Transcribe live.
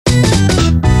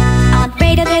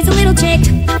little chick.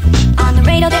 On the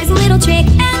radio there's a little chick.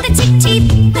 And the tick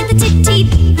teep, and the tick teep,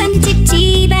 and the tick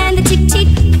teep, and the tick teep,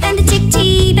 and the tick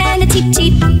teep, and the tick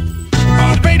teep.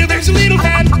 On the radio there's a little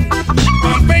hen.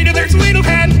 On the radio there's a little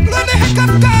hen. On the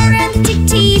hiccup car. And the tick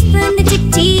teep, and the tick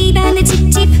teep, and the tick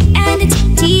teep, and the tick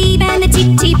teep, and the tick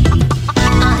teep.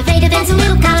 On the radio there's a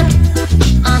little cock.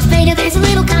 On the radio there's a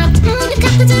little cock. The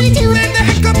cock-a-doodle-doo. And the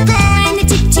hiccup car. And the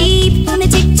tick teep, and the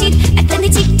tick teep, and the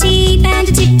tick teep, and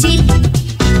the tick teep.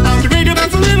 On the radio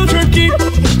there's a little turkey.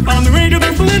 On the radio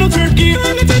there's a little turkey.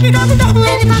 And the tippy gobble gobble.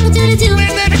 And the cock-a-doodle-doo.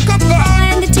 And the hiccup car.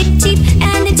 And the tick teep,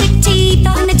 and the tick teep,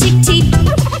 and the tick teep.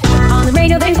 On the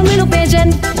radio there's a little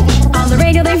pigeon. On the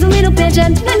radio there's a little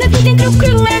pigeon. And the pigeon crew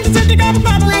crew. And the tippy gobble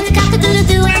gobble. And the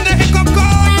cock-a-doodle-doo. And the